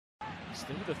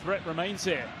Still the threat remains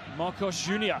here. Marcos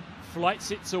Jr.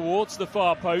 flights it towards the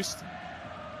far post.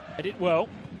 Did it well.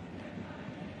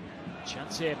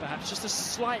 Chance here, perhaps just a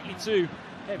slightly too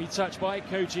heavy touch by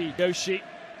Koji Yoshi,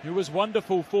 who was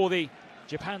wonderful for the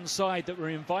Japan side that were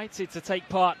invited to take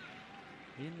part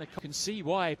in the. You can see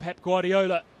why Pep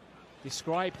Guardiola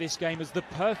described this game as the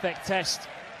perfect test.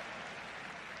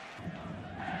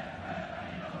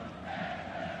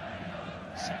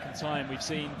 Second time we've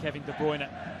seen Kevin de Bruyne.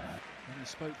 And he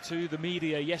spoke to the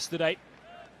media yesterday.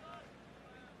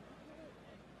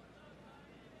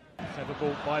 Clever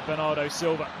ball by Bernardo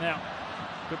Silva. Now,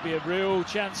 could be a real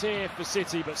chance here for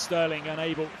City, but Sterling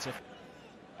unable to.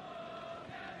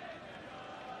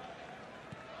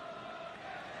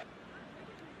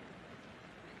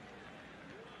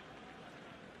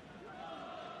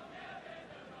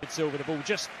 Silva, the ball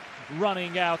just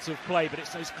running out of play, but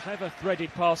it's those clever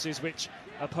threaded passes which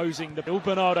opposing the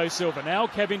Bernardo Silva. Now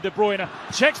Kevin de Bruyne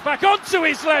checks back onto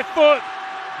his left foot,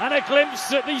 and a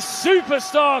glimpse at the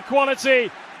superstar quality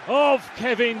of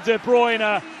Kevin de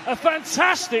Bruyne. A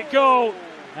fantastic goal,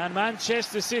 and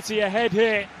Manchester City ahead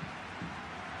here.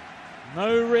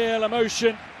 No real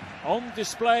emotion on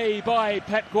display by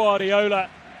Pep Guardiola.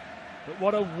 But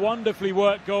what a wonderfully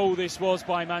worked goal this was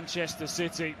by Manchester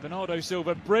City. Bernardo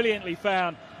Silva brilliantly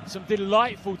found some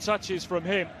delightful touches from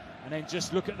him. And then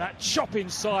just look at that chop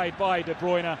inside by De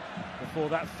Bruyne before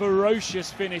that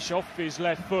ferocious finish off his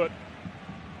left foot.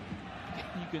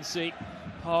 You can see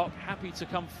Park happy to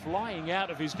come flying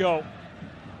out of his goal.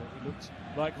 But he looked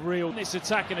like real. This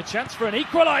attack and a chance for an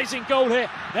equalising goal here.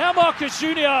 Now Marcos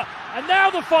Jr. and now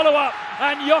the follow-up.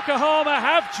 And Yokohama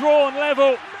have drawn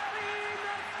level.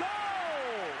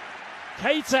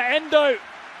 Keita Endo,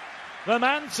 the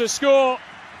man to score.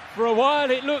 For a while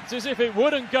it looked as if it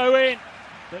wouldn't go in,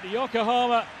 but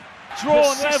Yokohama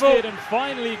drawn level and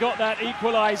finally got that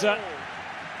equaliser.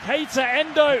 Keita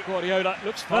Endo. Guardiola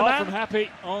looks far from happy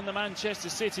on the Manchester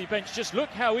City bench. Just look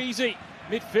how easy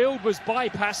midfield was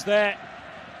bypassed there.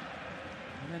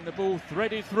 And then the ball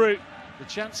threaded through. The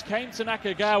chance came to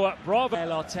Nakagawa. Bravo.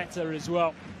 Arteta as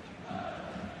well.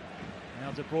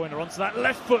 Now De Bruyne onto that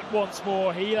left foot once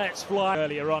more. He lets fly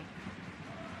earlier on.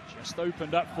 Just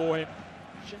opened up for him.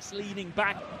 Just leaning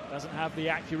back. Doesn't have the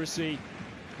accuracy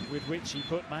with which he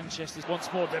put Manchester.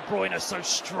 Once more, De Bruyne so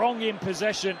strong in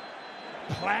possession.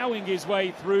 Ploughing his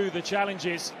way through the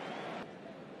challenges.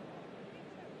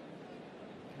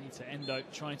 Keita Endo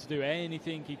trying to do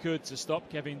anything he could to stop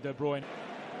Kevin De Bruyne.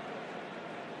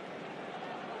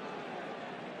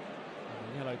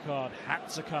 The yellow card had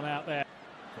to come out there.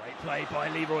 Great play by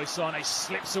Leroy Sané,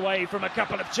 slips away from a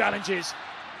couple of challenges.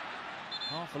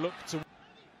 Half a look to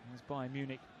as Bayern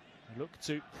Munich look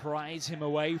to prize him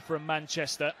away from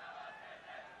Manchester.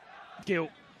 Gil,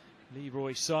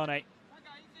 Leroy Sané.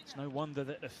 It's no wonder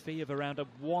that a fee of around a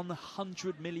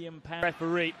 £100 million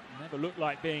referee never looked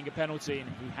like being a penalty, and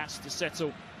he has to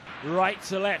settle right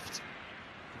to left.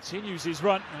 Continues his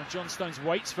run. Now John Stones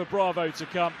waits for Bravo to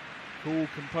come. Cool,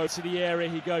 composed to the area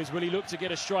he goes. Will he look to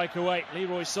get a strike away?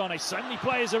 Leroy Sané, so many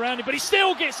players around him, but he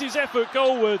still gets his effort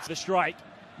goalwards. The strike.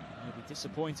 He'll be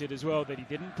disappointed as well that he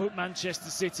didn't put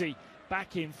Manchester City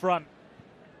back in front.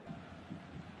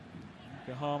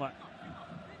 Yokohama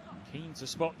keen to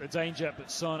spot the danger, but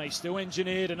Sané still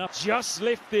engineered enough. Just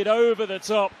lifted over the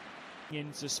top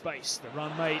into space. The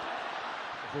run made.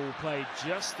 The ball played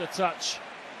just a touch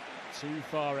too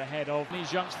far ahead of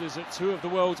these youngsters at two of the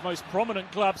world's most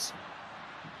prominent clubs.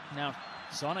 Now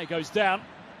Sané goes down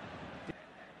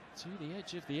to the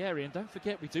edge of the area, and don't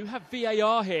forget we do have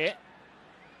VAR here.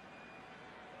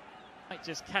 Might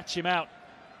just catch him out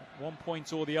at one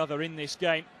point or the other in this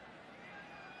game.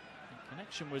 The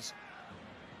connection was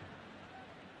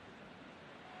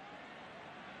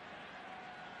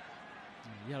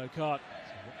yellow card.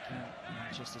 So what can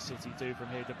Manchester City do from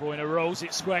here? De Bruyne rolls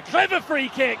it square. Clever free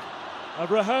kick. A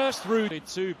rehearsed route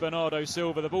to Bernardo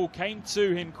Silva. The ball came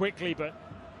to him quickly, but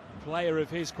a player of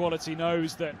his quality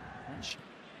knows that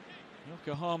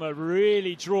Yokohama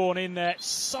really drawn in there.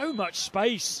 So much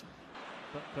space.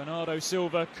 But Bernardo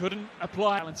Silva couldn't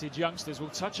apply. Talented youngsters. We'll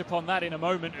touch upon that in a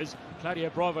moment as Claudio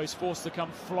Bravo's forced to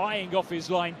come flying off his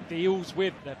line. Deals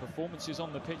with their performances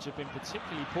on the pitch have been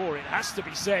particularly poor, it has to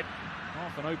be said.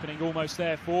 Half an opening almost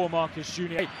there for Marcus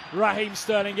Jr. Raheem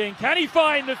Sterling in. Can he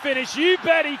find the finish? You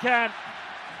bet he can.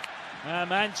 And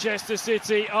Manchester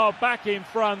City are back in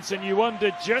front, and you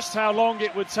wondered just how long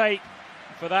it would take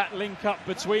for that link-up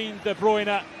between De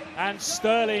Bruyne and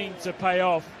Sterling to pay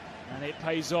off. And it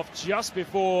pays off just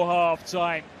before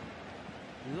half-time.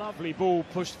 Lovely ball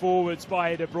pushed forwards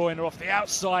by De Bruyne off the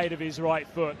outside of his right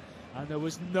foot. And there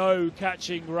was no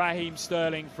catching Raheem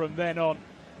Sterling from then on.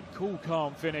 Cool,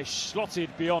 calm finish, slotted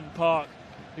beyond Park,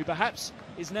 who perhaps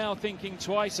is now thinking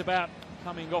twice about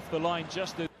coming off the line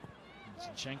just as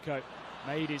Zinchenko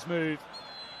made his move.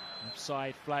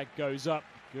 Offside flag goes up.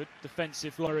 Good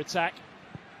defensive floor attack.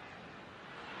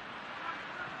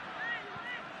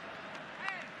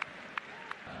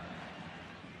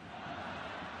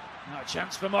 Now a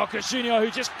chance for Marcus Junior, who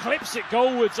just clips it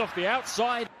goalwards off the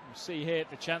outside. You see here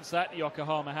the chance that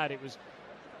Yokohama had. It was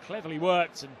cleverly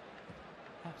worked, and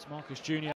perhaps Marcus Junior